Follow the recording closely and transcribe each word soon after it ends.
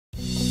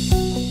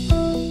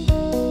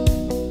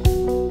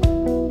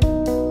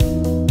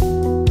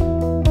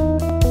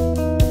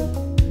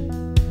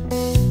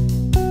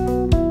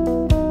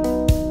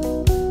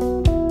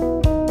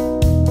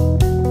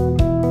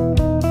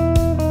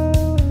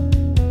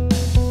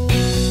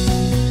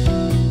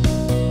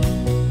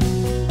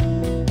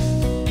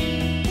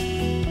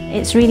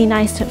it's really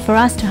nice for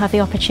us to have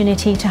the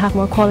opportunity to have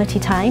more quality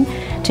time,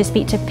 to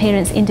speak to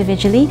parents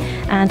individually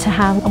and to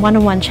have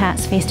one-on-one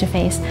chats face to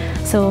face.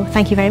 So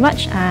thank you very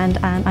much, and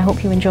I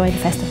hope you enjoy the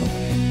festival.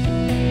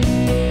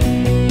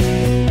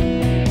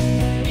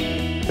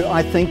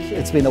 I think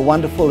it's been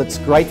it's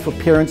great for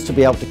parents to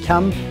be able to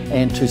come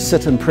and to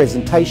sit in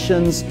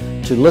presentations,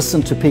 to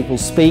listen to people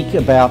speak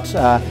about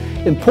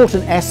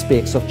important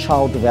aspects of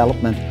child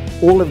development,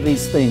 all of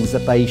these things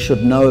that they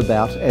should know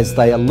about as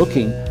they are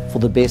looking for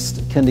the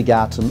best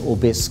kindergarten or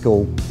best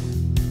school.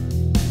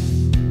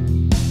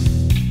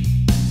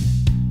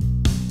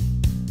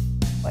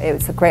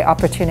 It's a great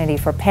opportunity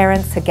for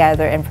parents to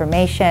gather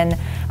information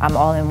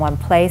all in one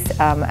place.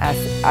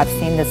 As I've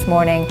seen this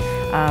morning,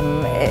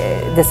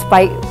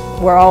 despite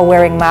we're all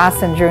wearing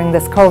masks and during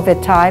this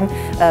COVID time,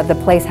 the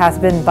place has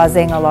been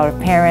buzzing. A lot of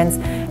parents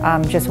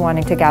just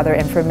wanting to gather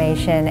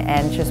information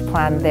and just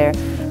plan their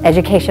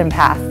education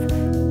path.